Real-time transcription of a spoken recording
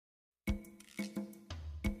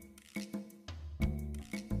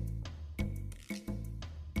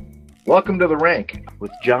Welcome to The Rank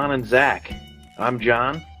with John and Zach. I'm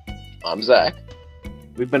John. I'm Zach.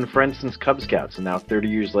 We've been friends since Cub Scouts, and now 30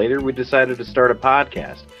 years later, we decided to start a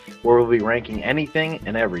podcast where we'll be ranking anything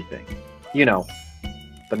and everything. You know,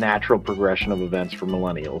 the natural progression of events for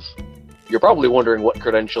millennials. You're probably wondering what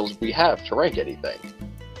credentials we have to rank anything.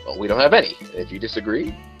 Well, we don't have any. If you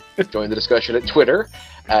disagree, join the discussion at Twitter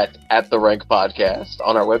at The Rank Podcast,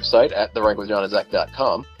 on our website at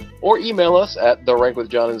therankwithjohnandzach.com, or email us at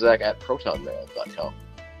therankwithjohnandzach@protonmail.com.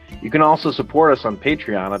 You can also support us on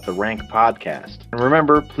Patreon at The Rank Podcast. And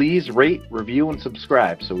remember, please rate, review, and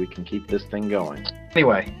subscribe so we can keep this thing going.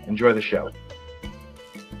 Anyway, enjoy the show.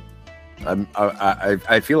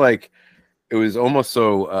 I feel like it was almost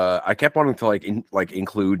so I kept wanting to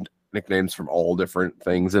include nicknames from all different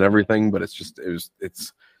things and everything, but it's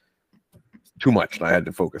too much, and I had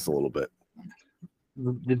to focus a little bit.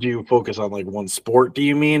 Did you focus on like one sport, do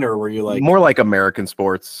you mean, or were you like more like American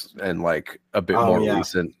sports and like a bit more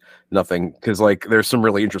recent? Nothing, because like there's some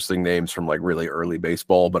really interesting names from like really early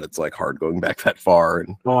baseball, but it's like hard going back that far.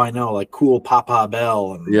 And I know, like Cool Papa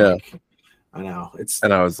Bell, and yeah, I know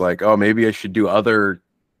and I was like, oh, maybe I should do other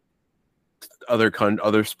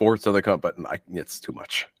sports, but it's too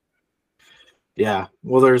much. Yeah,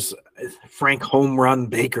 well, there's Frank Home Run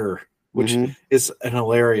Baker, which is an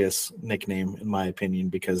hilarious nickname in my opinion,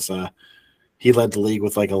 because he led the league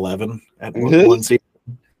with like 11 at one season.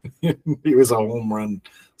 He was a home run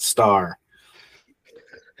star.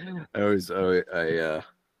 I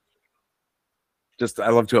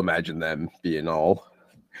love to imagine them being all,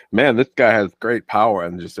 man, this guy has great power,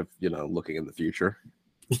 and just looking in the future.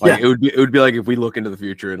 Like it would be like if we look into the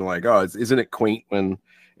future and like, oh, isn't it quaint when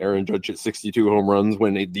Aaron Judge hit 62 home runs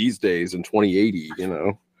these days in 2080,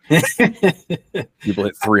 people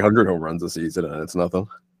hit 300 home runs a season and it's nothing.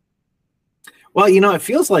 Well, it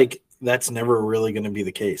feels like that's never really going to be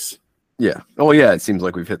the case. Yeah. Oh yeah, it seems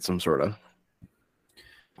like we've hit some sort of,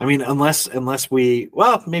 I mean, unless we,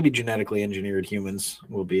 maybe genetically engineered humans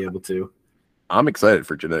will be able to. I'm excited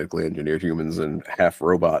for genetically engineered humans and half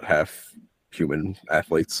robot, half human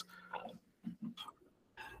athletes.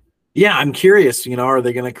 Yeah, I'm curious, are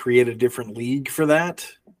they going to create a different league for that?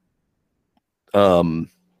 I'm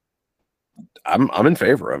in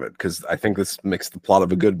favor of it, because I think this makes the plot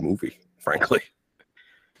of a good movie, frankly.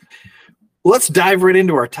 Let's dive right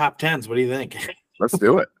into our top 10s. What do you think? Let's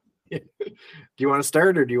do it. Do you want to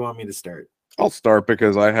start, or do you want me to start? I'll start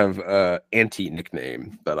because I have an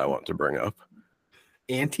anti-nickname that I want to bring up.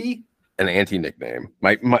 Anti? An anti-nickname.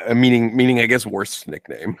 My meaning, I guess, worst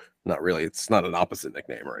nickname. Not really. It's not an opposite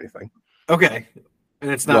nickname or anything. Okay.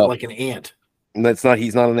 And it's not like an ant.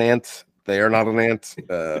 He's not an ant. They are not an ant.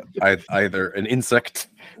 Either an insect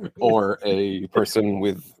or a person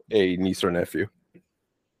with a niece or nephew.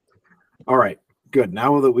 All right. Good.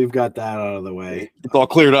 Now that we've got that out of the way, it's all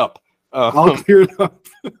cleared up. All cleared up.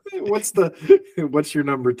 What's your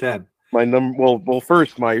number 10? My number. Well,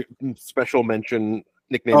 first, my special mention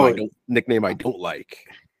nickname I don't like.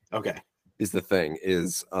 Okay. Is the thing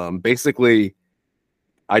is basically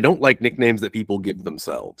I don't like nicknames that people give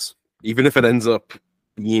themselves, even if it ends up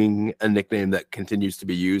being a nickname that continues to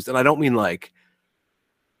be used. And I don't mean like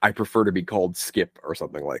I prefer to be called Skip or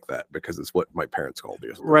something like that, because it's what my parents called me.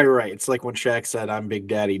 Right. It's like when Shaq said, "I'm Big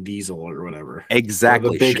Daddy Diesel" or whatever. Exactly.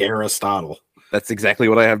 Or the Big Aristotle. That's exactly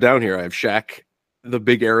what I have down here. I have Shaq, the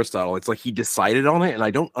Big Aristotle. It's like he decided on it, and I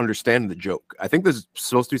don't understand the joke. I think there's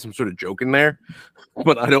supposed to be some sort of joke in there,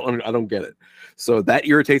 but I don't get it. So that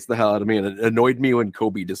irritates the hell out of me, and it annoyed me when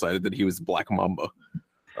Kobe decided that he was Black Mamba.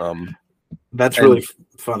 That's really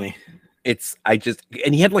funny.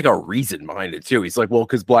 And he had like a reason behind it too. He's like, well,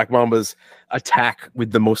 because Black Mambas attack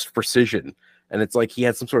with the most precision, and it's like he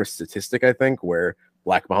had some sort of statistic, I think, where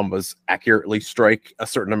Black Mambas accurately strike a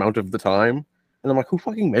certain amount of the time. And I'm like, who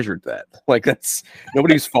fucking measured that? Like, that's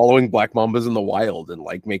nobody's following Black Mambas in the wild and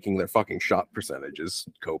like making their fucking shot percentages,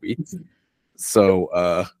 Kobe.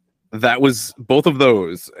 So that was both of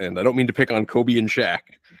those, and I don't mean to pick on Kobe and Shaq,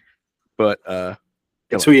 but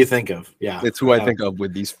it's who you think of. Yeah, it's who I think of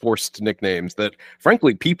with these forced nicknames that,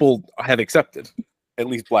 frankly, people have accepted. At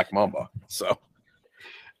least Black Mamba. So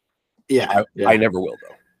yeah. I never will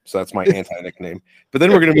though. So that's my anti-nickname. But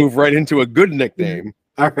then we're gonna move right into a good nickname.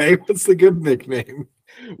 All right, what's the good nickname?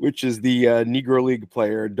 Which is the Negro League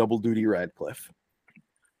player Double Duty Radcliffe.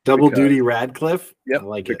 Duty Radcliffe? Yep. I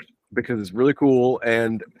like it. Because it's really cool,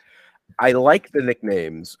 and I like the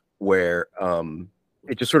nicknames where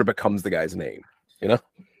it just sort of becomes the guy's name,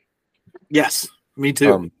 Yes, me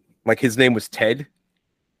too. Like his name was Ted,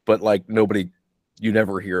 but like you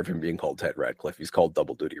never hear of him being called Ted Radcliffe. He's called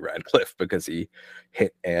Double Duty Radcliffe because he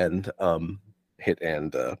hit and hit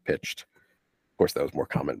and pitched. Of course, that was more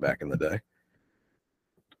common back in the day.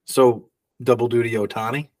 So double duty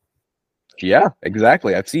Ohtani. Yeah,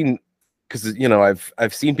 exactly. I've seen because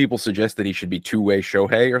I've seen people suggest that he should be two-way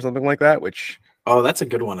Shohei or something like that, which that's a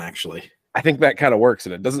good one actually. I think that kind of works,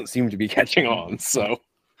 and it doesn't seem to be catching on. So,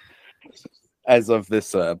 as of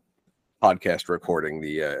this podcast recording,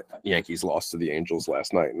 the Yankees lost to the Angels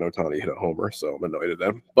last night, and Ohtani hit a homer, so I'm annoyed at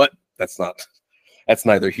them. But that's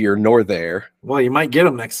neither here nor there. Well, you might get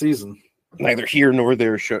him next season. Neither here nor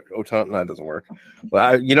there. Ohtani, that doesn't work.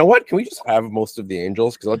 Well, you know what? Can we just have most of the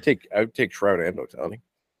Angels? Because I would take Trout and Ohtani.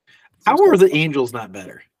 How are the Angels not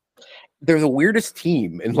better? They're the weirdest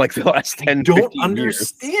team in like the last 10, Don't 15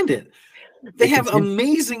 understand years. it. They have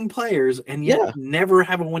amazing players and yet never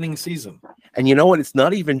have a winning season. And you know what? It's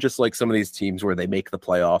not even just like some of these teams where they make the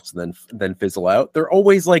playoffs and then fizzle out. They're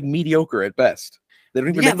always like mediocre at best. They don't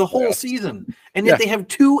even make the whole season. And yet they have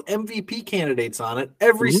 2 MVP candidates on it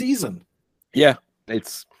every season. Yeah.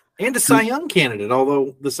 And a Cy Young candidate,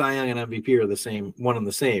 although the Cy Young and MVP are the same, one and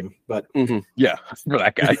the same. But yeah, for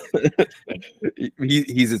that guy,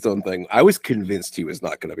 he's its own thing. I was convinced he was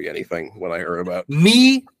not going to be anything when I heard about.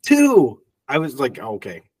 Me too. I was like,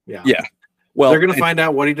 okay, yeah. Well, they're going to find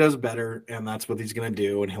out what he does better, and that's what he's going to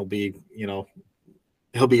do, and he'll be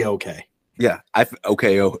okay. Yeah,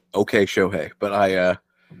 okay, Shohei. But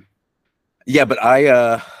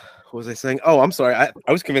what was I saying? Oh, I'm sorry.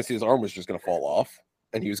 I was convinced his arm was just going to fall off.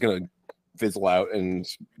 And he was going to fizzle out, and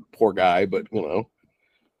poor guy, but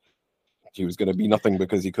he was going to be nothing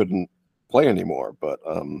because he couldn't play anymore. But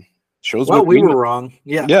shows we were wrong.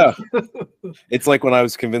 Yeah. It's like when I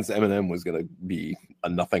was convinced Eminem was going to be a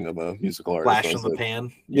nothing of a musical artist. Flash in the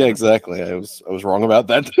pan. Yeah, exactly. I was wrong about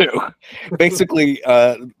that too. Basically,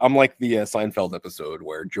 I'm like the Seinfeld episode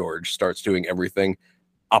where George starts doing everything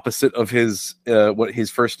opposite of his what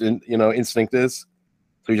his first instinct is.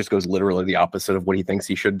 So he just goes literally the opposite of what he thinks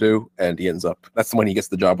he should do, and he ends up. That's when he gets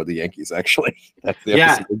the job with the Yankees. Actually, that's the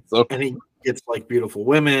episode. So. And he gets like beautiful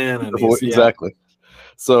women, and exactly.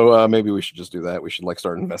 So maybe we should just do that. We should like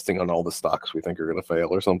start investing on all the stocks we think are going to fail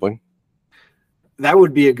or something. That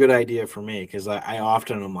would be a good idea for me because I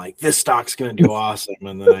often am like, this stock's going to do awesome,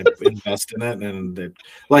 and then I invest in it, and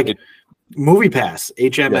MoviePass,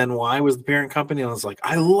 HMNY was the parent company, and I was like,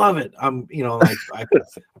 I love it. I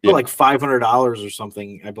put like $500 or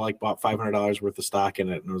something. I bought $500 worth of stock in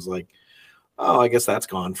it, and I was like, oh, I guess that's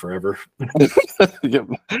gone forever.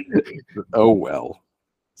 Oh well.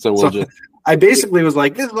 So I basically was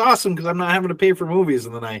like, this is awesome because I'm not having to pay for movies,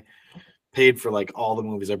 and then I paid for like all the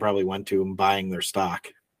movies I probably went to and buying their stock.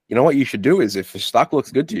 You know what you should do is if the stock looks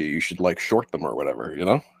good to you, you should like short them or whatever.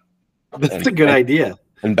 That's a good idea.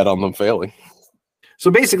 And bet on them failing.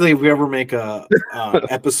 So basically, if we ever make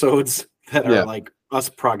episodes that are like us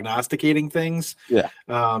prognosticating things,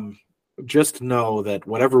 just know that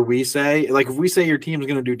whatever we say, like if we say your team's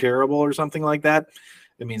going to do terrible or something like that,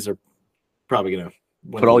 it means they're probably going to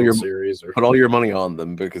win the series. Put all your money on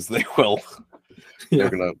them because they will. They're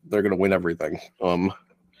gonna win everything.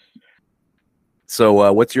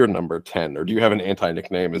 So what's your number 10, or do you have an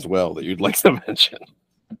anti-nickname as well that you'd like to mention?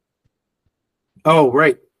 Oh,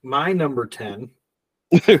 right. My number 10.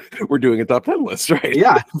 We're doing a top 10 list, right?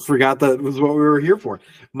 Yeah, I forgot that was what we were here for.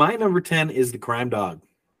 My number 10 is the Crime Dog.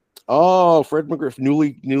 Oh, Fred McGriff,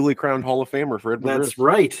 newly crowned Hall of Famer, Fred McGriff. That's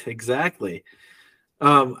right, exactly.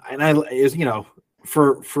 And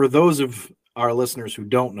for those of our listeners who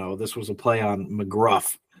don't know, this was a play on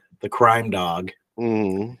McGruff, the Crime Dog.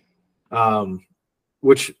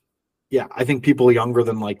 Which. Yeah, I think people younger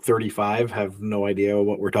than like 35 have no idea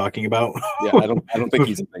what we're talking about. Yeah, I don't think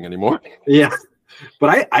he's a thing anymore. Yeah,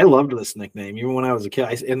 but I loved this nickname even when I was a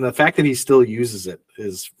kid, and the fact that he still uses it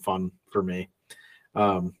is fun for me.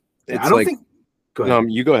 I don't think. Go ahead. No,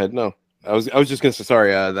 you go ahead. No, I was just gonna say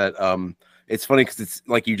sorry that it's funny because it's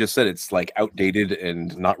like you just said, it's like outdated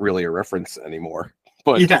and not really a reference anymore.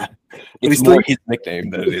 But yeah, it's more his nickname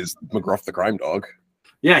than it is McGruff the Crime Dog.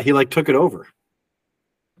 Yeah, he like took it over.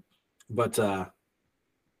 But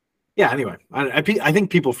anyway, I think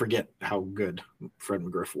people forget how good Fred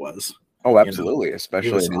McGriff was. Oh, absolutely,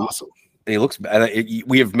 especially awesome. And he looks. And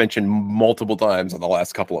we have mentioned multiple times on the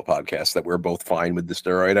last couple of podcasts that we're both fine with the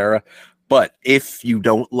steroid era. But if you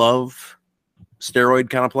don't love steroid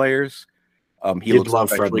kind of players, he looks love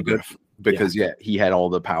Fred good McGriff because he had all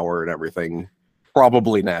the power and everything,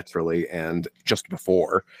 probably naturally and just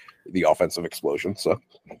before the offensive explosion. So.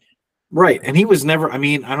 Right, and he was never. I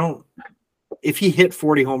mean, if he hit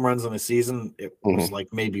 40 home runs in a season, it was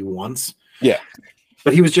like maybe once. Yeah,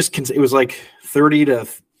 but he was just. It was like 30 to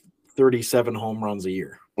 37 home runs a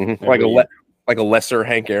year. Like a lesser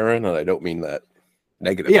Hank Aaron, and I don't mean that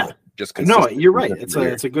negatively. Yeah. Just No, consistent you're right. year.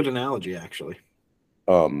 It's a good analogy, actually.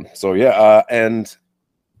 So yeah, and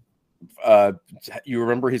you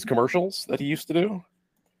remember his commercials that he used to do?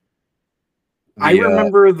 I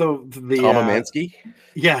remember the Tom Amansky.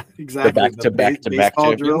 Yeah, exactly. The back-to-back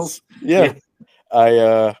baseball champions. drills. Yeah.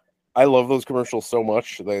 I love those commercials so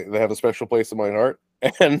much. They have a special place in my heart.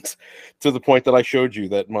 And to the point that I showed you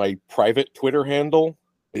that my private Twitter handle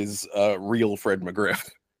is real Fred McGriff.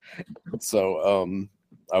 So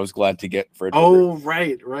I was glad to get Fred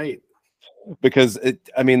McGriff. Right. Because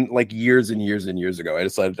I mean, like years and years and years ago, I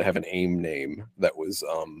decided to have an AIM name that was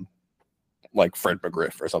like Fred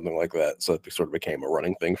McGriff or something like that. So it sort of became a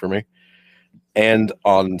running thing for me. And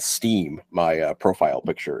on Steam, my profile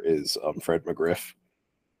picture is Fred McGriff.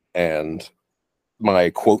 And my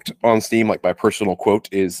quote on Steam, like my personal quote,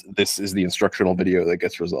 is "This is the instructional video that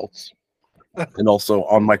gets results." And also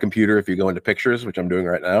on my computer, if you go into pictures, which I'm doing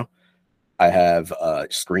right now, I have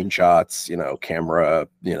screenshots, camera,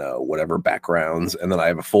 whatever backgrounds. And then I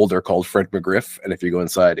have a folder called Fred McGriff. And if you go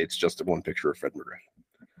inside, it's just one picture of Fred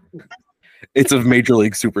McGriff. It's of Major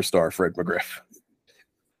League superstar Fred McGriff.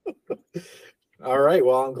 All right.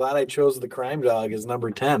 Well, I'm glad I chose the Crime Dog as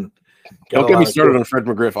number 10. Don't get me started on Fred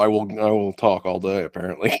McGriff. I will talk all day,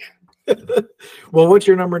 apparently. Well, what's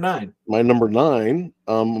your number 9? My number 9,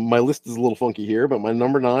 my list is a little funky here, but my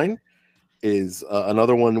number 9 is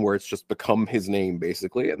another one where it's just become his name,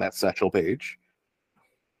 basically, and that's Satchel Paige.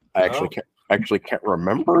 I actually can't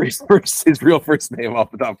remember his real first name off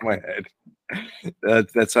the top of my head.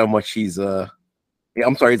 That's how much he's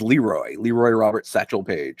I'm sorry, it's Leroy Robert Satchel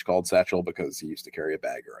Paige, called Satchel because he used to carry a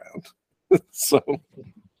bag around. So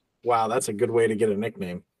wow, that's a good way to get a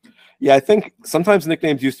nickname. Yeah, I think sometimes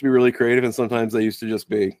nicknames used to be really creative, and sometimes they used to just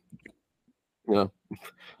be,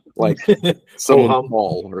 like someone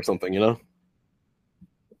tall or something.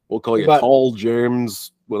 We'll call you Tall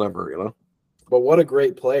James, whatever. But what a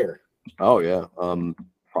great player! Oh yeah,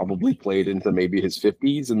 probably played into maybe his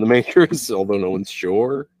 50s in the majors, although no one's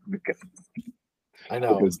sure. I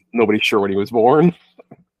know because nobody's sure when he was born.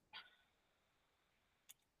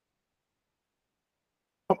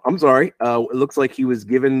 I'm sorry. It looks like he was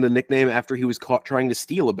given the nickname after he was caught trying to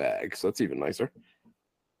steal a bag, so that's even nicer.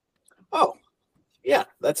 Oh, yeah,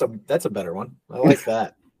 that's a better one. I like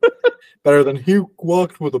that. Better than he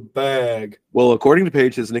walked with a bag. Well, according to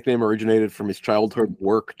Paige, his nickname originated from his childhood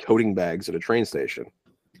work toting bags at a train station.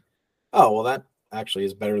 Oh, well, that actually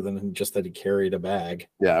is better than just that he carried a bag.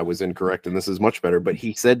 Yeah, I was incorrect, and this is much better. But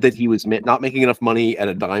he said that he was not making enough money at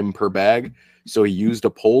a dime per bag, so he used a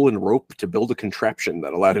pole and rope to build a contraption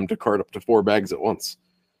that allowed him to cart up to 4 bags at once.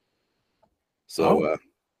 So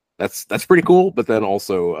that's pretty cool. But then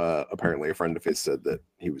also, apparently, a friend of his said that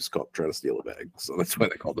he was caught trying to steal a bag, so that's why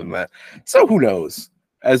they called him that. So who knows?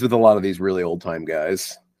 As with a lot of these really old time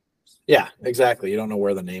guys. Yeah, exactly. You don't know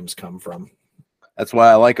where the names come from. That's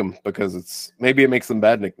why I like them, because maybe it makes them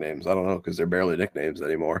bad nicknames. I don't know, because they're barely nicknames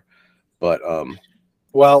anymore. But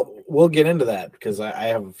well, we'll get into that because I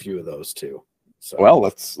have a few of those too. So well,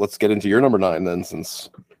 let's get into your number 9 then, since.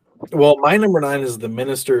 Well, my number 9 is the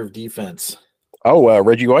Minister of Defense. Oh,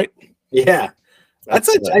 Reggie White. Yeah, I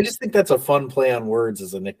just think that's a fun play on words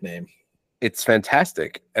as a nickname. It's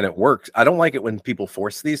fantastic, and it works. I don't like it when people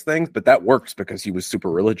force these things, but that works because he was super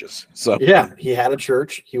religious. So yeah, he had a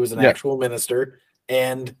church. He was an actual minister,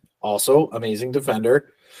 and also amazing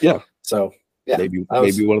defender. Yeah. So yeah, maybe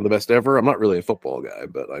one of the best ever. I'm not really a football guy,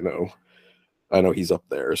 but I know he's up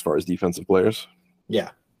there as far as defensive players. Yeah.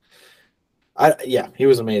 He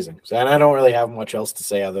was amazing. And I don't really have much else to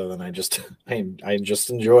say other than I just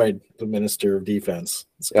enjoyed the Minister of Defense.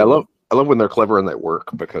 Yeah, I love when they're clever and they work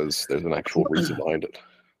because there's an actual reason behind it.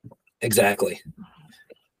 Exactly.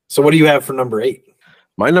 So what do you have for number 8?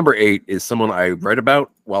 My number 8 is someone I read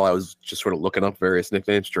about while I was just sort of looking up various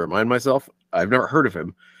nicknames to remind myself. I've never heard of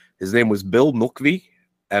him. His name was Bill Mulkey,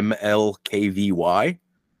 MLKVY.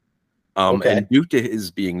 And due to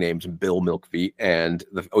his being named Bill Mulkey, and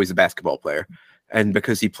he's a basketball player, and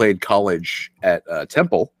because he played college at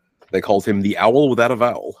Temple, they called him the Owl Without a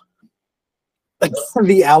Vowel.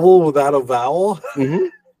 The Owl Without a Vowel? Mm-hmm.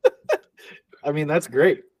 I mean, that's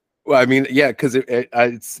great. Well, I mean, yeah, because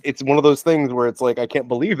it's one of those things where it's like, I can't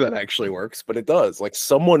believe that actually works, but it does. Like,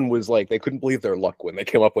 someone was like, they couldn't believe their luck when they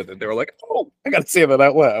came up with it. They were like, oh, I got to say that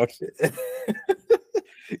out loud.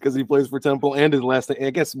 Because he plays for Temple, and his last name, I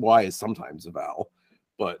guess Y is sometimes a vowel,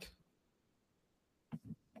 but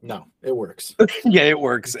no, it works. Yeah, it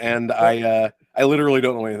works, and I literally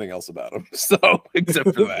don't know anything else about him, so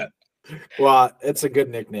except for that. Well, it's a good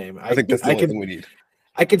nickname. I think that's the only thing we need.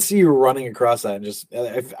 I could see you running across that, and just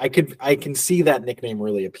I can see that nickname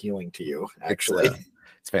really appealing to you. Actually,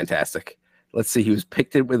 It's fantastic. Let's see. He was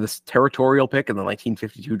picked in with this territorial pick in the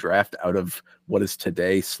 1952 draft out of what is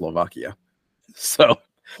today Slovakia. So,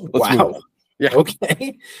 let's move on. Yeah.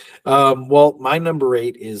 Okay. Well, my number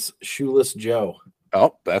 8 is Shoeless Joe.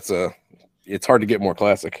 Oh, it's hard to get more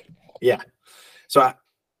classic. Yeah. So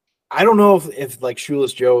I don't know if like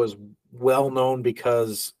Shoeless Joe is well known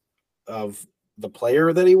because of the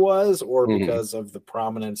player that he was, or because of the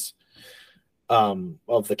prominence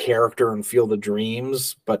of the character in Field of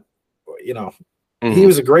Dreams, but he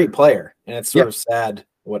was a great player, and it's sort of sad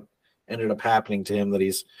what ended up happening to him,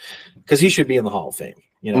 that because he should be in the Hall of Fame,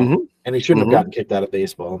 and he shouldn't have gotten kicked out of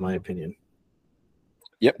baseball, in my opinion.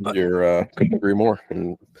 Yep, you're couldn't agree more.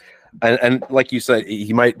 And like you said,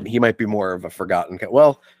 he might be more of a forgotten.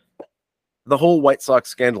 Well, the whole White Sox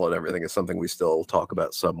scandal and everything is something we still talk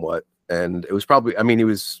about somewhat, and it was probably, he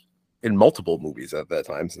was in multiple movies at that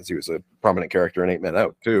time, since he was a prominent character in 8 Men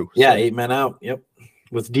Out too. Yeah, 8 Men Out. Yep,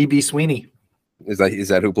 with D.B. Sweeney. Is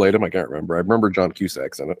that who played him? I can't remember. I remember John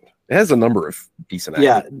Cusack's in it. It has a number of decent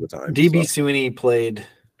actors at the time. D.B. Sweeney played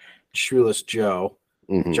Shoeless Joe.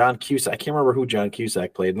 John Cusack. I can't remember who John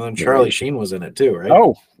Cusack played. And then Charlie Sheen was in it too, right?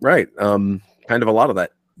 Oh, right. Kind of a lot of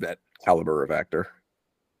that caliber of actor.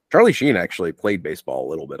 Charlie Sheen actually played baseball a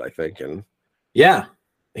little bit, I think, and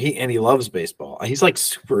he loves baseball. He's like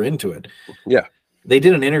super into it. Yeah. They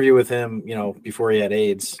did an interview with him, before he had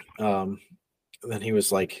AIDS. Then he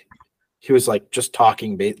was like just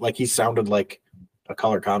talking, like he sounded like a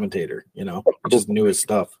color commentator, he just knew his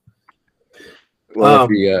stuff. Well,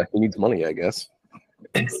 if he needs money, I guess.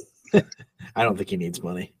 I don't think he needs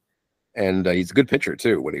money. And he's a good pitcher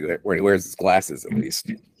too when he wears his glasses, at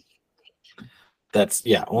least. That's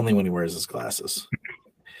only when he wears his glasses.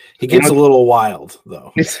 He gets a little wild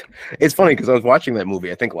though. It's funny because I was watching that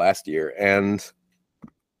movie, I think last year, and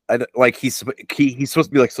he's supposed to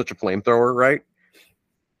be like such a flamethrower, right?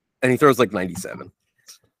 And he throws like 97.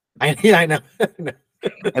 I know. And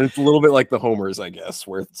it's a little bit like the homers, I guess,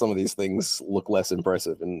 where some of these things look less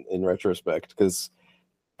impressive in retrospect, because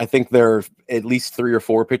I think there are at least 3 or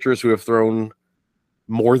 4 pitchers who have thrown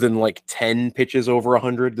more than like 10 pitches over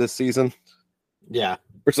 100 this season. Yeah.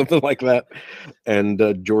 Or something like that.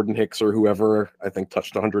 And Jordan Hicks or whoever, I think,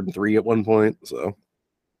 touched 103 at one point. So,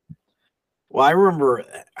 well, I remember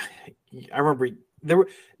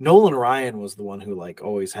Nolan Ryan was the one who like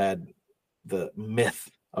always had the myth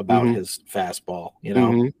about his fastball.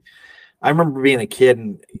 I remember being a kid,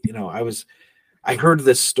 and I heard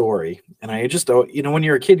this story, and I just when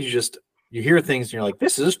you're a kid, you hear things and you're like,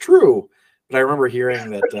 this is true. But I remember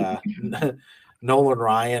hearing that Nolan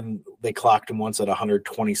Ryan, they clocked him once at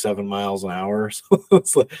 127 miles an hour. So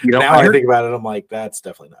it's like, I think about it, I'm like, that's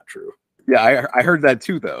definitely not true. Yeah, I heard that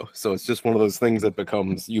too, though. So it's just one of those things that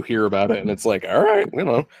becomes, you hear about it, and it's like, all right,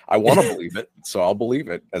 I want to believe it, so I'll believe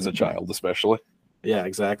it as a child, especially. Yeah,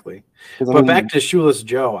 exactly. But back to Shoeless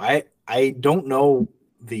Joe, I don't know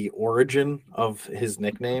the origin of his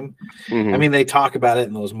nickname. They talk about it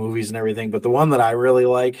in those movies and everything, but the one that I really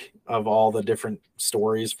like of all the different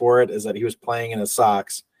stories for it is that he was playing in his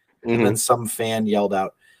socks, and then some fan yelled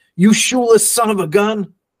out, "You shoeless son of a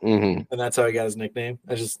gun!" And that's how he got his nickname.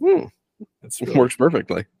 It works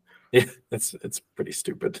perfectly. Yeah, it's pretty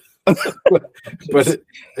stupid, but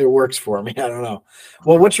it works for me. I don't know.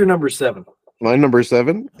 Well, what's your number 7? My number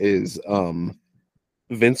 7 is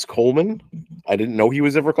Vince Coleman. I didn't know he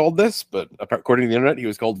was ever called this, but according to the internet, he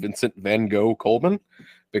was called Vincent Van Gogh Coleman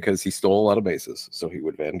because he stole a lot of bases, so he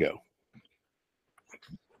would Van Gogh.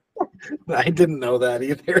 I didn't know that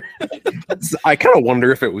either. I kind of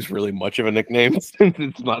wonder if it was really much of a nickname, since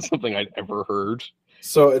it's not something I'd ever heard.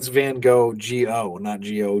 So it's Van Gogh, G-O, not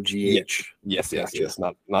G-O-G-H. Yes,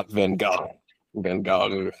 not Van Gogh. Van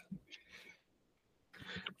Gogh.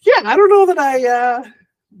 Yeah, I don't know that I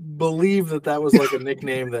believe that was like a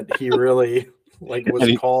nickname that he really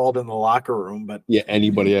was called in the locker room, but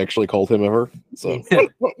anybody actually called him ever. So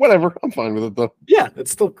whatever, I'm fine with it though. Yeah,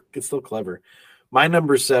 it's still clever. My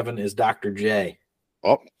number 7 is Dr. J.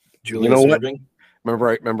 Oh, Julius Erving.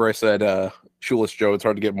 Remember I said Shoeless Joe, it's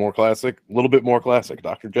hard to get more classic. A little bit more classic,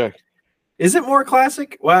 Dr. J. Is it more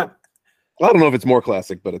classic? Well, I don't know if it's more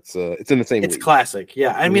classic, but it's in the same. It's league. Classic,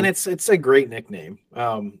 yeah. I mean, it's a great nickname.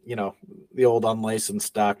 The old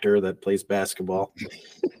unlicensed doctor that plays basketball.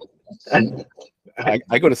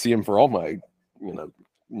 I go to see him for all my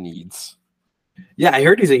needs. Yeah, I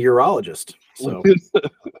heard he's a urologist. So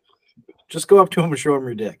just go up to him and show him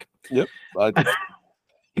your dick. Yep.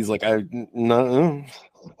 He's like, no.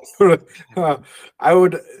 I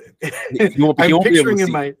would. I'm picturing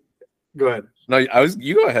in my. Go ahead. No,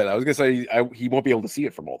 you go ahead. I was gonna say he won't be able to see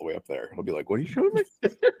it from all the way up there. He'll be like, "What are you showing me?"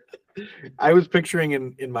 I was picturing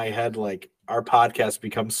in my head like our podcast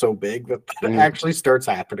becomes so big that it actually starts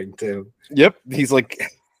happening too. Yep. He's like,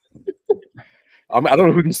 I don't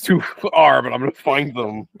know who these two are, but I'm gonna find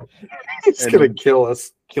them. He's gonna kill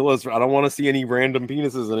us. Kill us. I don't want to see any random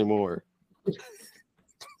penises anymore.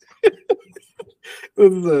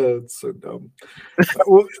 It's so dumb.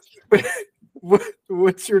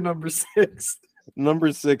 What's your number 6?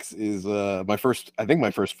 Number 6 is my first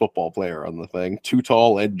football player on the thing. Too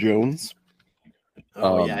Tall Ed Jones.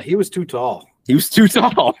 Oh yeah, he was too tall. He was too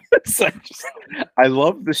tall. I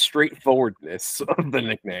love the straightforwardness of the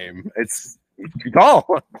nickname. It's too tall.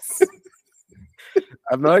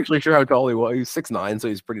 I'm not actually sure how tall he was. He was 6'9", so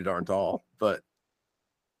he's pretty darn tall. But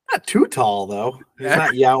not too tall though. He's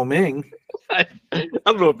not Yao Ming. I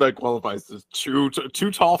don't know if that qualifies as too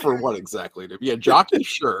tall for what exactly. To be a jockey,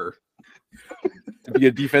 sure. To be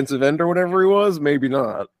a defensive end or whatever he was, maybe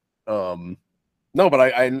not. No, but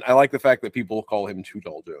I like the fact that people call him Too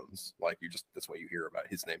Tall Jones. Like that's what you hear about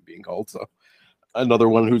his name being called. So another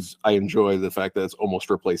one I enjoy the fact that it's almost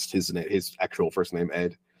replaced his actual first name,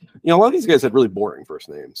 Ed. A lot of these guys had really boring first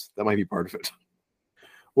names. That might be part of it.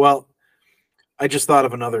 Well, I just thought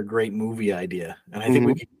of another great movie idea, and I think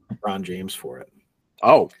we can use LeBron James for it.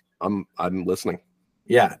 Oh, I'm listening.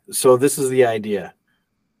 Yeah. So this is the idea.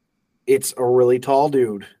 It's a really tall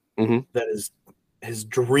dude that is his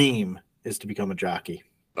dream is to become a jockey.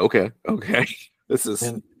 Okay. This is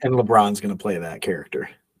and LeBron's going to play that character.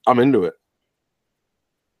 I'm into it.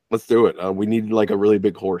 Let's do it. We need like a really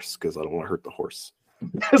big horse because I don't want to hurt the horse.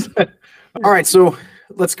 All right, so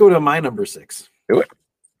let's go to my number 6. Do it.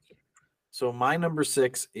 So my number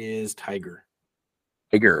 6 is Tiger.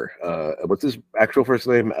 Tiger. What's his actual first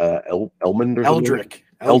name? Elmond or Eldrick.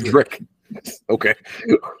 Eldrick. Okay.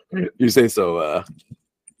 You say so.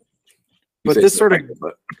 But this sort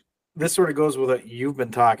of goes with what you've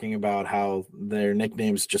been talking about, how their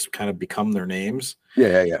nicknames just kind of become their names.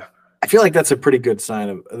 Yeah. I feel like that's a pretty good sign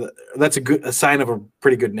of a sign of a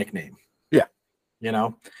pretty good nickname. Yeah.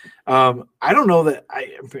 I don't know that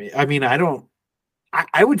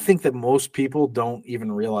I would think that most people don't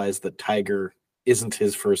even realize that Tiger isn't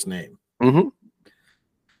his first name. Mm-hmm.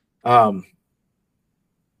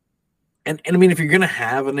 And I mean, if you're gonna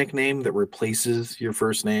have a nickname that replaces your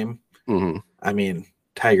first name, I mean,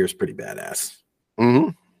 Tiger's pretty badass. Mm-hmm.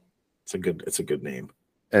 It's a good name.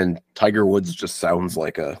 And Tiger Woods just sounds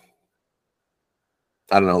like I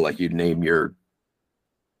don't know, like you'd name your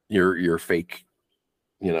fake,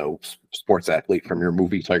 sports athlete from your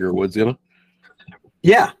movie Tiger Woods,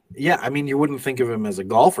 Yeah. I mean, you wouldn't think of him as a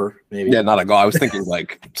golfer, maybe. Yeah, not a golfer. I was thinking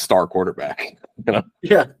like star quarterback.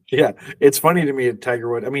 Yeah. It's funny to me that Tiger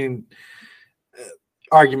Woods. I mean,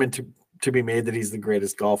 argument to be made that he's the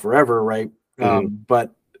greatest golfer ever, right?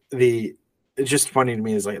 But it's just funny to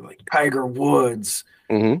me is like Tiger Woods,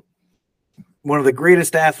 one of the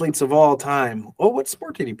greatest athletes of all time. Oh, what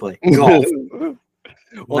sport did he play? Golf.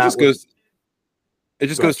 Well, it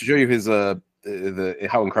just goes to show you his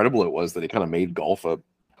how incredible it was that he kind of made golf a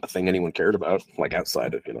thing anyone cared about, like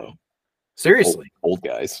outside of seriously old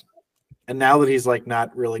guys. And now that he's like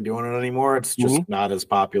not really doing it anymore, it's just not as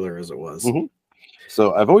popular as it was.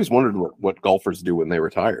 So I've always wondered what golfers do when they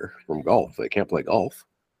retire from golf. They can't play golf.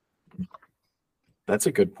 That's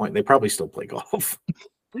a good point. They probably still play golf.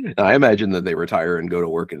 I imagine that they retire and go to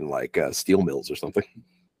work in like steel mills or something.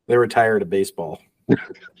 They retire to baseball.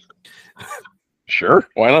 Sure,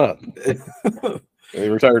 why not? They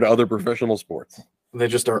retire to other professional sports. They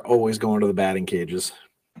just are always going to the batting cages.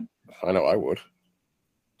 I know I would.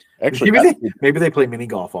 Actually, maybe they play mini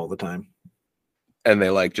golf all the time. And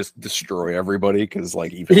they like just destroy everybody because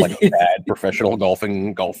like even like a bad professional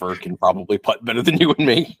golfer can probably putt better than you and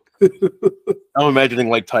me. I'm imagining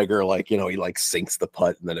like Tiger, like he like sinks the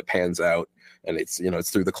putt and then it pans out and it's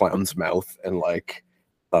it's through the clown's mouth and like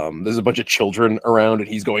there's a bunch of children around and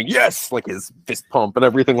he's going yes, like his fist pump and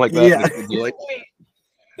everything like that. Yeah. And like,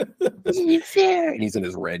 isn't it fair? And he's in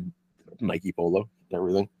his red Nike polo and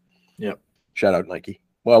everything. Yep. Shout out Nike.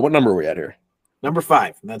 Well, what number are we at here? Number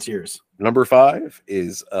 5. That's yours. Number 5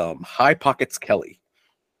 is High Pockets Kelly,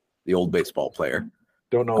 the old baseball player.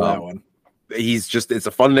 Don't know that one. It's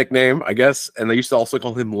a fun nickname, I guess. And they used to also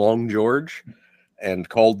call him Long George and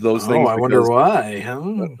called those things. I wonder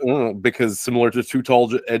why. Because similar to Too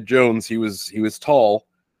Tall Ed Jones, he was tall.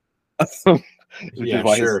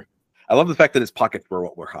 Yeah, sure. I love the fact that his pockets were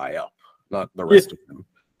high up, not the rest of him.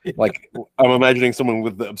 Like I'm imagining someone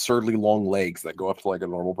with the absurdly long legs that go up to like a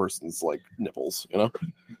normal person's like nipples,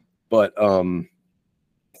 But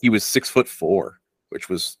he was 6'4", which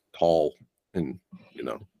was tall in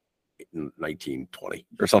 1920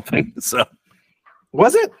 or something. So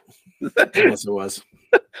Was it? Yes, it was.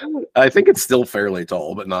 I think it's still fairly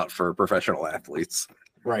tall, but not for professional athletes.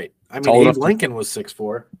 Right. I Tall mean, enough Abe to- Lincoln was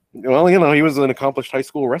 6'4". Well, he was an accomplished high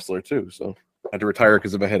school wrestler too, so had to retire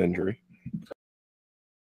because of a head injury.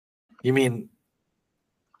 You mean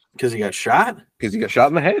because he got shot? Because he got shot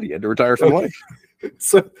in the head, he had to retire from life.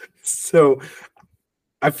 So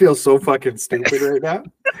I feel so fucking stupid right now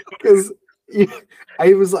because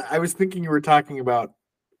I was thinking you were talking about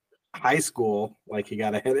high school, like he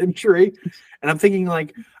got a head injury, and I'm thinking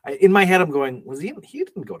like in my head I'm going, he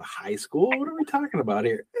didn't go to high school? What are we talking about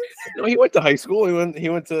here? No, he went to high school. He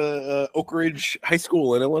went to Oak Ridge High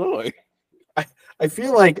School in Illinois. I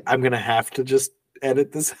feel like I'm gonna have to just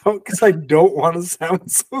edit this out because I don't want to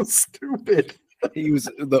sound so stupid. He was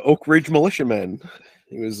the Oak Ridge Militiamen.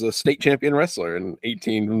 He was a state champion wrestler in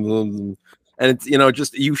 18. And it's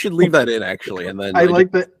just you should leave that in actually. And then I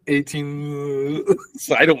like that 18.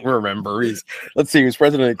 So I don't remember. Let's see. He was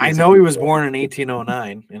president. I know he was born in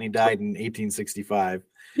 1809 and he died in 1865.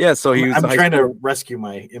 Yeah, so he was. I'm trying to rescue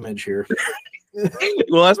my image here.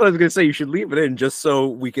 Well, that's what I was going to say. You should leave it in just so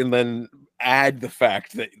we can then add the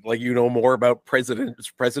fact that more about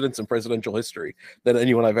presidents and presidential history than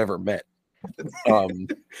anyone I've ever met.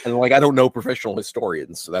 And I don't know professional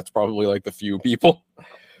historians, so that's probably like the few people.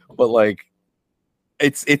 But like,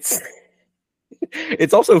 it's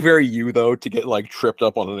also very you though to get like tripped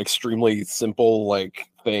up on an extremely simple like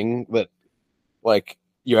thing that like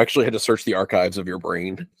you actually had to search the archives of your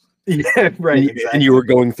brain. Yeah, right. And you were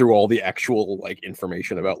going through all the actual like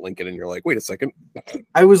information about Lincoln, and you're like, wait a second.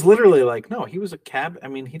 I was literally like, no, he was a cab. I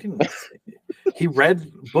mean, he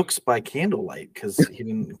read books by candlelight because he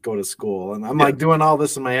didn't go to school. And I'm like doing all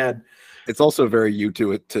this in my head. It's also very you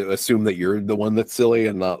to assume that you're the one that's silly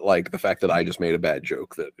and not like the fact that I just made a bad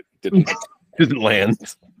joke that didn't land.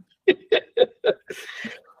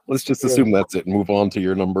 Let's just assume that's it and move on to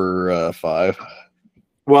your number 5.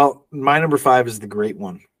 Well, my number 5 is the great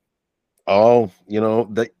one. Oh,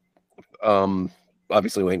 that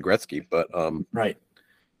obviously Wayne Gretzky, but right.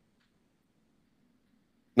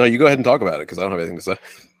 No, you go ahead and talk about it because I don't have anything to say.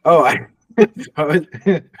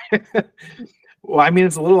 Well, I mean,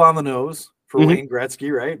 it's a little on the nose for Wayne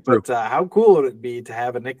Gretzky, right? But how cool would it be to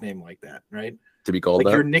have a nickname like that, right? To be called like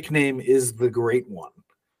that? Your nickname is the great one,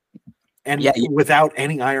 and without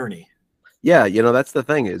any irony. Yeah, that's the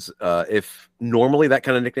thing is, if normally that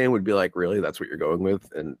kind of nickname would be like, really, that's what you're going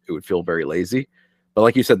with, and it would feel very lazy. But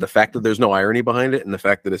like you said, the fact that there's no irony behind it, and the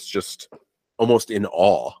fact that it's just almost in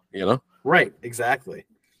awe, Right, exactly.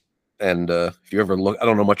 And if you ever look, I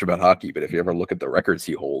don't know much about hockey, but if you ever look at the records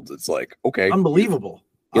he holds, it's like, okay, unbelievable.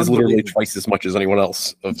 He has literally twice as much as anyone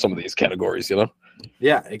else of some of these categories,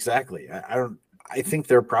 Yeah, exactly. I think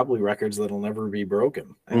they're probably records that'll never be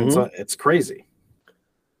broken, and it's crazy.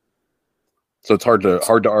 So it's hard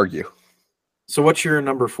to argue. So what's your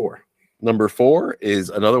number 4? Number 4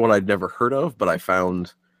 is another one I'd never heard of, but I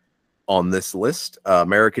found on this list,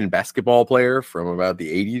 American basketball player from about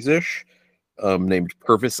the 80s-ish, named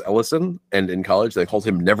Purvis Ellison, and in college they called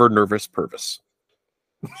him Never Nervous Purvis.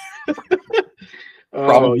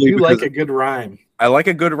 Probably you like a good rhyme. I like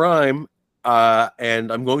a good rhyme,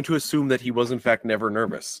 and I'm going to assume that he was in fact never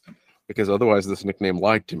nervous, because otherwise this nickname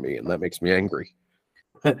lied to me, and that makes me angry.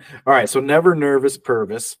 All right, so Never Nervous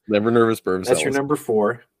Purvis. Never Nervous Purvis. That's your number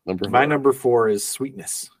 4. My number 4 is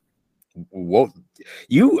Sweetness. Whoa,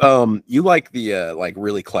 you like the like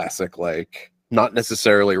really classic, like not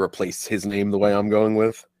necessarily replace his name the way I'm going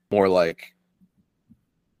with, more like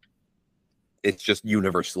it's just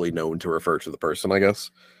universally known to refer to the person, I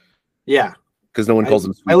guess. Yeah, because no one calls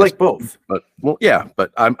him Sweetness. I like both, but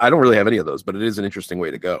I don't really have any of those, but it is an interesting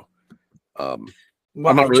way to go.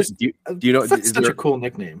 Well, I'm not really. Do you know? That's such a cool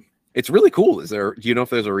nickname. It's really cool. Do you know if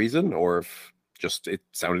there's a reason, or if just it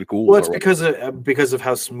sounded cool? Well, it's because of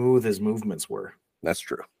how smooth his movements were. That's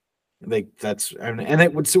true. It's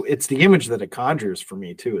the image that it conjures for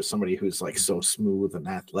me too, as somebody who's like so smooth and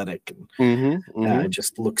athletic and it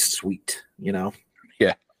just looks sweet, Yeah.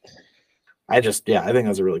 I think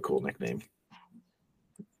that's a really cool nickname.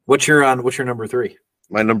 What's your number 3?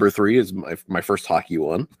 My number 3 is my first hockey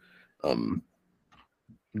one.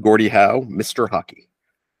 Gordie Howe, Mr. Hockey.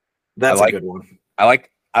 That's a good one. I like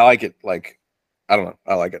it. Like, I don't know.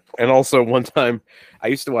 I like it. And also one time I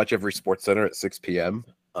used to watch every Sports Center at 6 p.m.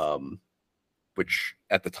 Which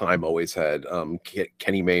at the time always had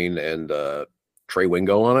Kenny Mayne and Trey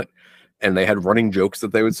Wingo on it. And they had running jokes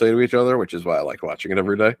that they would say to each other, which is why I like watching it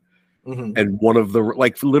every day. And one of the,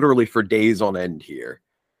 like, literally for days on end here,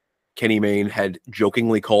 Kenny Mayne had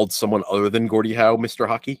jokingly called someone other than Gordie Howe Mr.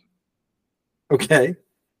 Hockey. Okay.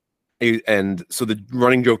 And so the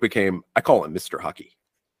running joke became, I call him Mr. Hockey.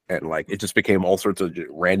 And like it just became all sorts of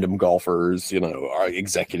random golfers,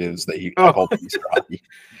 executives that I called Mr. Hockey.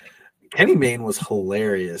 Kenny Mayne was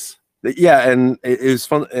hilarious. Yeah, and it was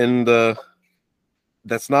fun, and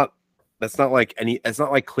that's not like it's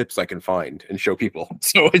not like clips I can find and show people.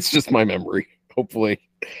 So it's just my memory. Hopefully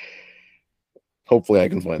I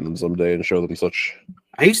can find them someday and show them such.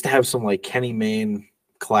 I used to have some like Kenny Mayne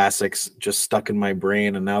classics just stuck in my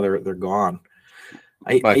brain, and now they're gone.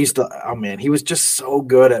 I used to. Oh man, he was just so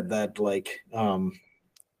good at that, like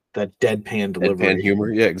that deadpan delivery, deadpan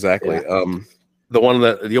humor. Yeah, exactly. Yeah.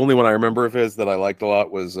 The only one I remember of his that I liked a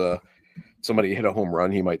lot was somebody hit a home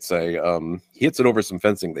run. He might say he hits it over some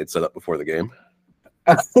fencing they'd set up before the game.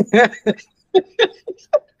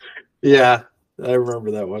 Yeah, I remember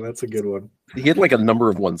that one. That's a good one. He had like a number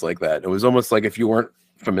of ones like that. It was almost like if you weren't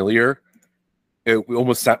familiar,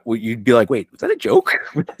 you'd be like, "Wait, was that a joke?"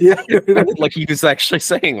 Yeah, like he was actually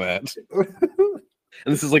saying that.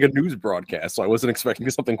 And this is like a news broadcast, so I wasn't expecting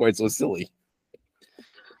something quite so silly.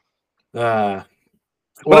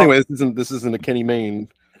 But anyway, this isn't a Kenny Mayne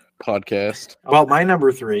podcast. Well, my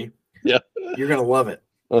number 3. Yeah, you're gonna love it.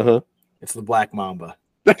 It's the Black Mamba.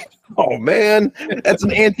 Oh man, that's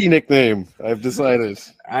an anti-nickname. I've decided.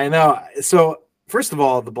 I know. So first of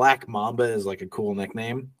all, the Black Mamba is like a cool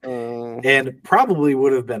nickname, and probably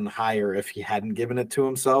would have been higher if he hadn't given it to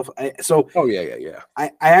himself. Oh yeah.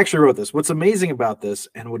 I actually wrote this. What's amazing about this,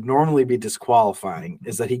 and would normally be disqualifying,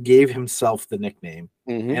 is that he gave himself the nickname,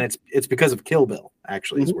 and it's because of Kill Bill.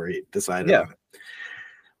 Actually, is where he decided on it.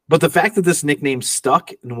 But the fact that this nickname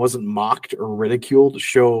stuck and wasn't mocked or ridiculed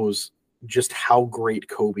shows just how great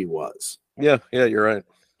Kobe was. Yeah, you're right.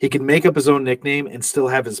 He can make up his own nickname and still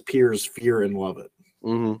have his peers fear and love it.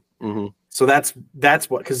 So that's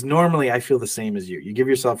what, because normally I feel the same as you. You give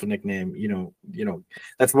yourself a nickname,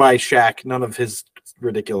 that's why Shaq, none of his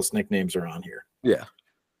ridiculous nicknames are on here. Yeah.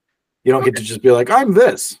 You don't get to just be like, I'm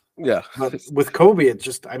this. Yeah. But with Kobe, it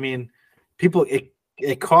just, people,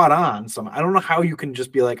 it caught on. I don't know how you can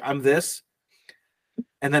just be like, I'm this,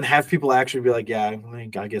 and then have people actually be like, yeah,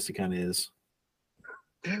 I guess he kind of is.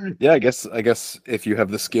 Yeah, I guess if you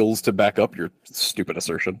have the skills to back up your stupid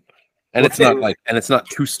assertion, and it's not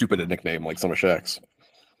too stupid a nickname like some of Shaq's.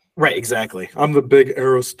 Right, exactly. I'm the big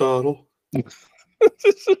Aristotle.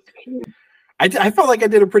 I felt like I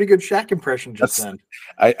did a pretty good Shaq impression then.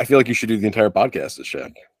 I feel like you should do the entire podcast as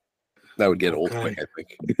Shaq. That would get old quick, I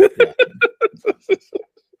think.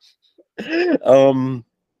 Yeah.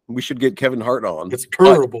 We should get Kevin Hart on. It's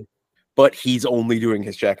terrible. But he's only doing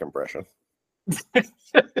his Shaq impression.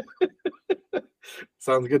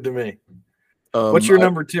 Sounds good to me. What's your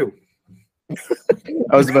number 2?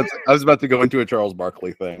 I was about to go into a Charles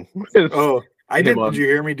Barkley thing. Oh, I did. Did you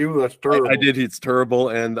hear me do? That's terrible. I did. It's terrible,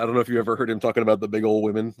 and I don't know if you ever heard him talking about the big old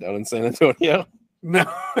women down in San Antonio. No,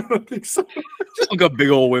 I don't think so. Just like a big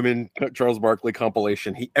old women Charles Barkley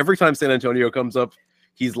compilation. Every time San Antonio comes up,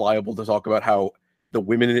 he's liable to talk about how the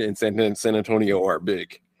women in San Antonio are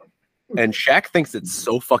big. And Shaq thinks it's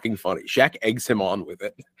so fucking funny. Shaq eggs him on with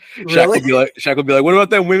it. Really? Shaq will be like, what about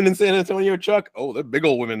them women in San Antonio, Chuck? Oh, they're big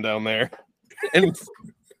old women down there. And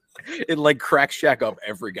it like cracks Shaq up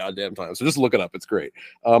every goddamn time. So just look it up. It's great.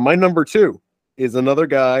 My number 2 is another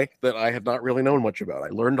guy that I have not really known much about. I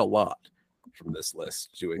learned a lot from this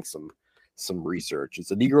list doing some research.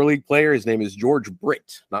 It's a Negro League player. His name is George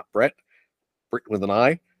Britt, not Brett. Britt with an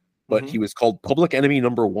I. But he was called Public Enemy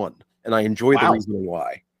Number 1. And I enjoy the reasoning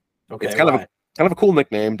why. Okay, it's kind of a cool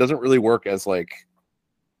nickname. Doesn't really work as like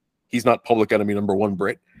he's not Public Enemy Number 1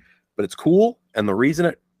 Brit, but it's cool. And the reason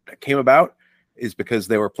it came about is because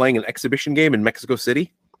they were playing an exhibition game in Mexico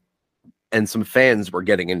City, and some fans were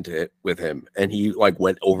getting into it with him, and he like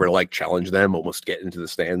went over to like challenge them, almost get into the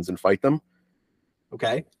stands and fight them.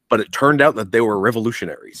 Okay, but it turned out that they were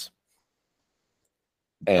revolutionaries.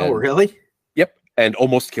 And, oh, really? Yep, and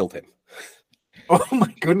almost killed him. Oh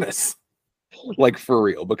my goodness. Like for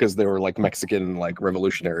real, because they were like Mexican, like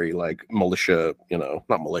revolutionary, like militia,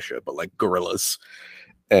 not militia, but like guerrillas.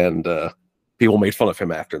 And people made fun of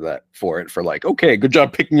him after that for like, okay, good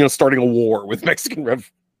job picking, starting a war with Mexican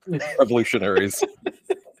revolutionaries.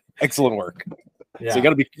 Excellent work. Yeah. So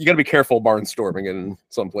you gotta be careful barnstorming in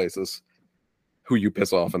some places. Who you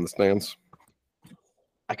piss off in the stands.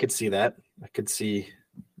 I could see that. I could see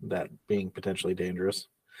that being potentially dangerous.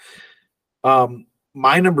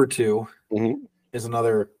 My number 2 is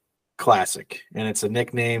another classic, and it's a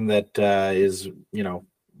nickname that is,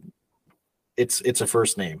 it's a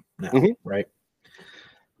first name now, right?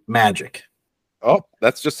 Magic. Oh,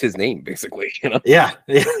 that's just his name, basically. Yeah,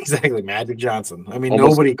 exactly. Magic Johnson. I mean,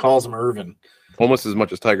 Almost- nobody calls him Irvin. Almost as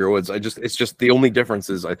much as Tiger Woods. It's just the only difference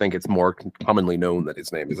is I think it's more commonly known that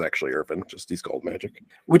his name is actually Irvin. Just he's called Magic.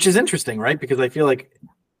 Which is interesting, right? Because I feel like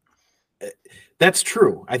that's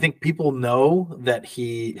true. I think people know that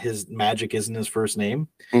his Magic isn't his first name.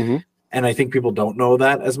 Mm-hmm. And I think people don't know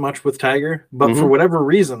that as much with Tiger. But for whatever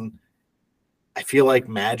reason, I feel like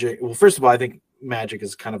Magic. Well, first of all, I think Magic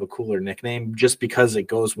is kind of a cooler nickname just because it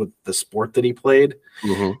goes with the sport that he played.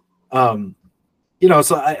 Mm-hmm.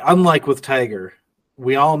 So unlike with Tiger,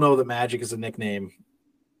 we all know that Magic is a nickname,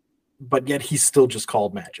 but yet he's still just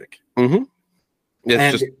called Magic. Mm-hmm.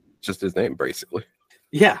 Yeah, it's And- just his name, basically.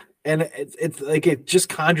 Yeah, and it's like it just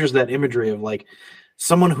conjures that imagery of like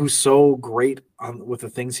someone who's so great with the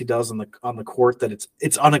things he does on the court that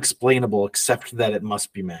it's unexplainable except that it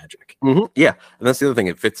must be Magic. Mm-hmm. Yeah, and that's the other thing.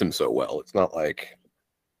 It fits him so well. It's not like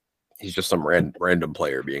he's just some random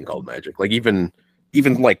player being called Magic. Like even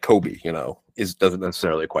like Kobe, doesn't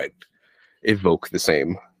necessarily quite evoke the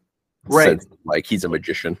same sense, like he's a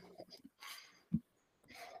magician.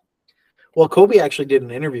 Well, Kobe actually did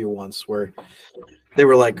an interview once where they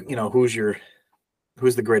were like, who's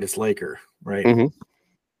the greatest Laker, right? Mm-hmm.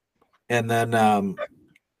 And then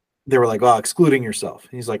they were like, excluding yourself.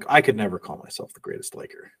 He's like, I could never call myself the greatest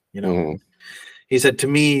Laker. Mm-hmm. He said, to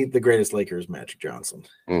me, the greatest Laker is Magic Johnson.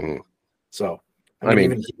 Mm-hmm. So, I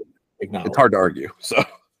mean, even it's hard to argue. So,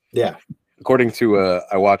 yeah. According to,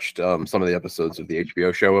 I watched some of the episodes of the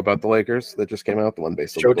HBO show about the Lakers that just came out, the one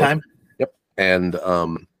based on Showtime. Yep. And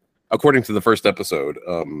according to the first episode,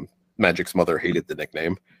 Magic's mother hated the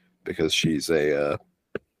nickname because she's was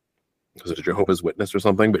it a Jehovah's Witness or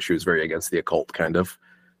something? But she was very against the occult kind of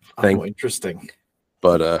thing. Oh, interesting.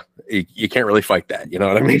 But you can't really fight that. You know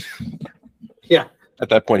what I mean? Yeah. At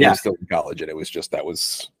that point, he Yeah. was still in college, and it was just that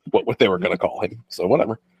was what they were going to call him. So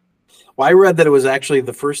whatever. Well, I read that it was actually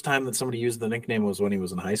the first time that somebody used the nickname was when he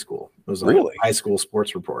was in high school. It was a Really? high school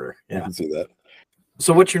sports reporter. I Yeah. can see that.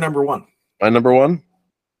 So what's your number one? My number one,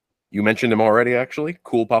 you mentioned him already, actually.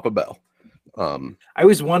 Cool Papa Bell. I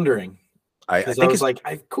was wondering. I Because think I was like,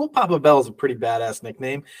 Cool Papa Bell is a pretty badass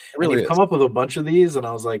nickname. it really and is. you've come up with a bunch of these, and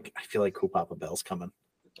I was like, I feel like Cool Papa Bell's coming.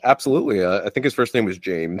 Absolutely. I think his first name was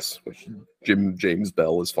James, which James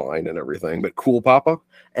Bell is fine and everything, but Cool Papa.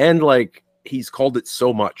 And like he's called it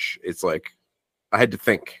so much, it's like I had to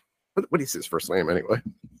think, what is his first name anyway?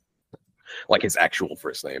 Like his actual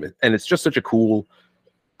first name. And it's just such a cool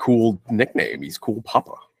nickname. He's Cool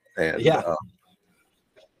Papa. And Yeah.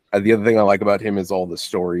 The other thing I like about him is all the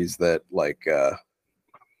stories that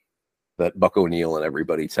that Buck O'Neil and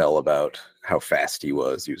everybody tell about how fast he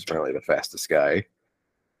was. He was apparently the fastest guy,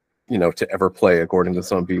 to ever play, according to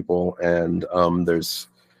some people. And there's,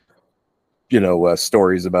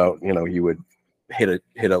 stories about, he would hit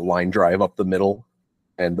a line drive up the middle,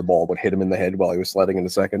 and the ball would hit him in the head while he was sliding into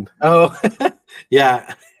second. Oh,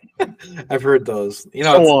 yeah. I've heard those.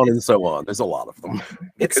 So on and so on. There's a lot of them.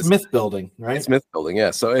 It's myth building, right? It's myth building,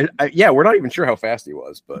 yeah. So we're not even sure how fast he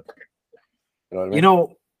was, but you know what I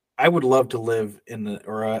mean? I would love to live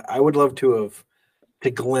I would love to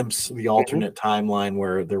glimpse the alternate timeline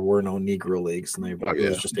where there were no Negro leagues and it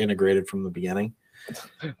was just integrated from the beginning.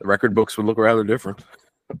 The record books would look rather different.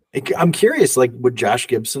 I'm curious, like, would Josh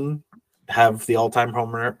Gibson have the all-time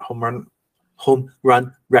home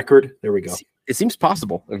run record? There we go. It seems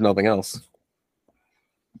possible, if nothing else,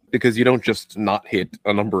 because you don't just not hit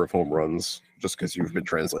a number of home runs just because you've been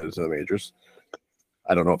translated to the majors.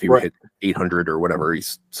 I don't know if he would hit 800 or whatever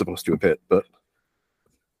he's supposed to have hit, but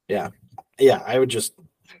yeah, I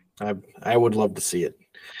would love to see it.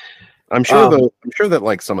 I'm sure that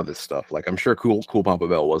like some of this stuff, like I'm sure Cool Papa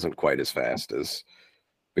Bell wasn't quite as fast as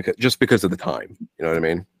because of the time. You know what I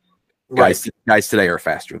mean? Guys today are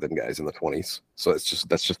faster than guys in the 20s, so that's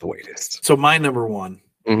just the way it is. So my number one,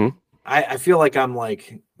 Mm-hmm. I feel like I'm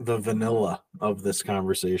like the vanilla of this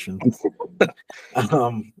conversation.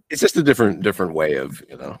 It's just a different way of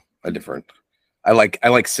a different. I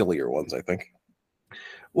like sillier ones, I think.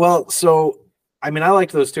 Well, so I mean, I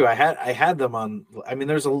liked those too. I had them on. I mean,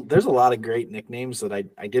 there's a lot of great nicknames that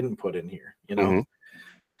I didn't put in here.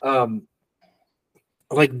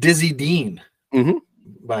 Like Dizzy Dean. Mm-hmm.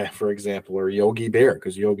 For example, or Yogi Bear,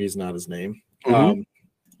 because Yogi's not his name. Mm-hmm.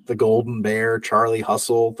 The Golden Bear, Charlie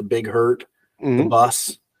Hustle, the Big Hurt, the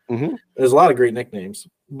Bus. Mm-hmm. There's a lot of great nicknames,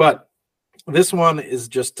 but this one is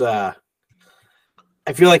just I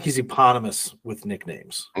feel like he's eponymous with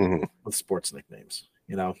nicknames, with sports nicknames,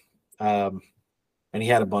 and he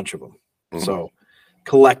had a bunch of them. So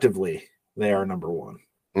collectively, they are number one.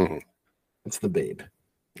 Mm-hmm. It's the Babe.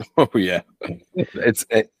 Oh yeah,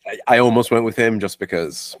 I almost went with him just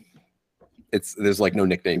because there's like no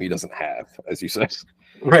nickname he doesn't have, as you said.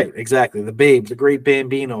 Right, exactly. The Babe, the Great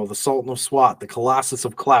Bambino, the Sultan of SWAT, the Colossus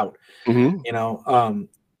of Clout. Mm-hmm. You know,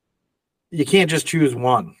 you can't just choose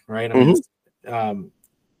one, right? I mean,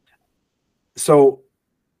 so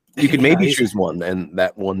you could maybe choose one, and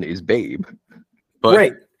that one is Babe. But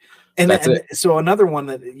right. And it. So another one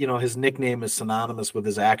that, you know, his nickname is synonymous with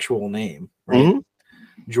his actual name, right?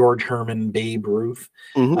 George Herman Babe Ruth.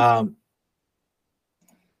 And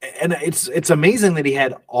it's amazing that he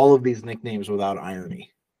had all of these nicknames without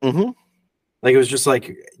irony. Like, it was just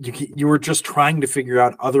like you were just trying to figure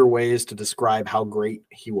out other ways to describe how great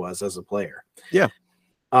he was as a player. Yeah.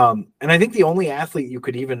 And I think the only athlete you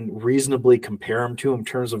could even reasonably compare him to in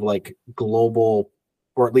terms of like global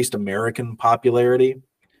or at least American popularity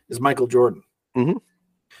is Michael Jordan.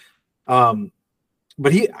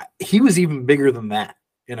 But he was even bigger than that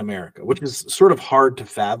in America, which is sort of hard to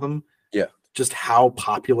fathom. Yeah. Just how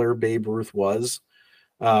popular Babe Ruth was.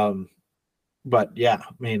 But yeah,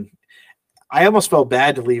 I mean, I almost felt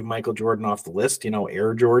bad to leave Michael Jordan off the list, you know,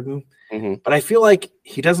 Air Jordan. But I feel like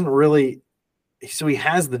he doesn't really. So he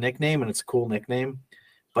has the nickname, and it's a cool nickname,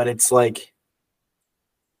 but it's like,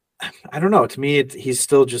 I don't know. To me, he's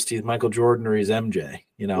still just he's Michael Jordan or he's MJ.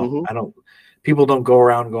 You know, people don't go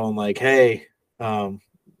around going like, hey,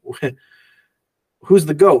 who's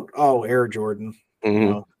the GOAT? Oh, Air Jordan. You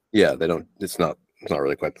know? Yeah, they don't. It's not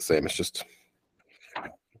really quite the same. It's just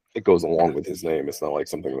it goes along with his name. It's not like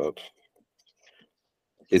something that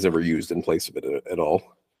is ever used in place of it at all.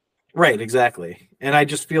 Right, exactly. And I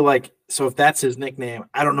just feel like, so if that's his nickname,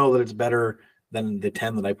 I don't know that it's better than the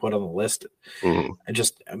 10 that I put on the list. I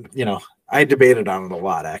just, you know, I debated on it a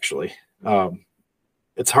lot, actually.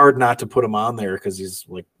 It's hard not to put him on there because he's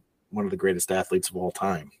like one of the greatest athletes of all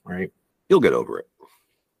time, right? He'll get over it.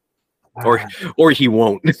 Or he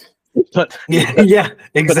won't. But yeah,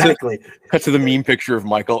 exactly. Cut to the meme picture of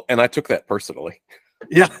Michael, and I took that personally.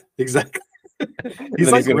 Yeah, exactly.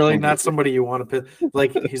 He's like really not somebody you want to pick.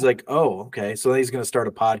 Like, he's like, oh, okay. So he's going to start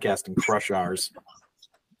a podcast and crush ours.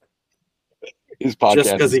 His podcast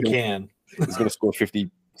just because he can. He's going to score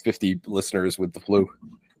 50 listeners with the flu.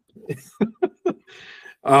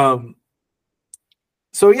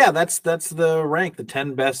 So yeah, that's the rank, the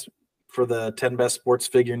 10 best for the 10 best sports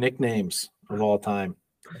figure nicknames of all time.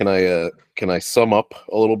 Can I sum up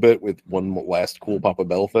a little bit with one last Cool Papa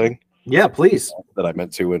Bell thing? Yeah, please. That I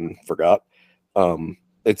meant to and forgot.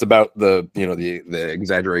 It's about the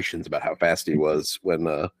exaggerations about how fast he was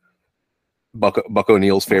when Buck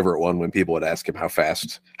O'Neill's favorite one, when people would ask him how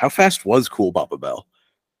fast was Cool Papa Bell,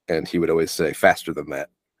 and he would always say faster than that.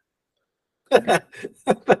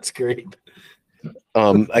 That's great.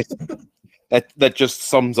 That just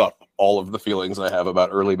sums up all of the feelings I have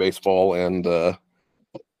about early baseball and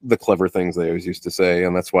the clever things they always used to say,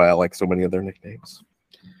 and that's why I like so many of their nicknames.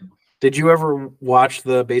 Did you ever watch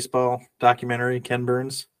the baseball documentary, Ken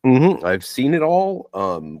Burns? I've seen it all.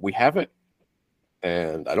 We have it,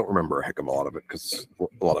 and I don't remember a heck of a lot of it because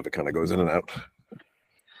a lot of it kind of goes in and out.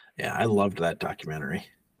 Yeah, I loved that documentary.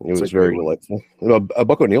 It was very delightful.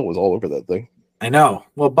 Buck O'Neill was all over that thing. I know.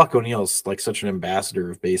 Well, Buck O'Neill's like such an ambassador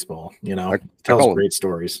of baseball, you know, tells great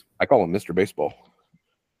stories. I call him Mr. Baseball.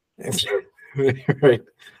 Right.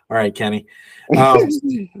 All right, Kenny.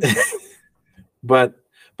 But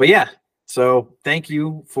yeah, so thank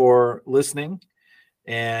you for listening,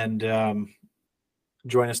 and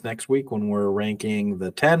join us next week when we're ranking the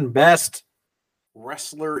 10 best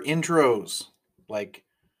wrestler intros, like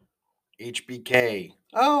HBK.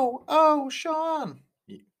 Oh, Sean.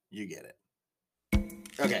 You get it.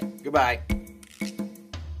 Okay, goodbye.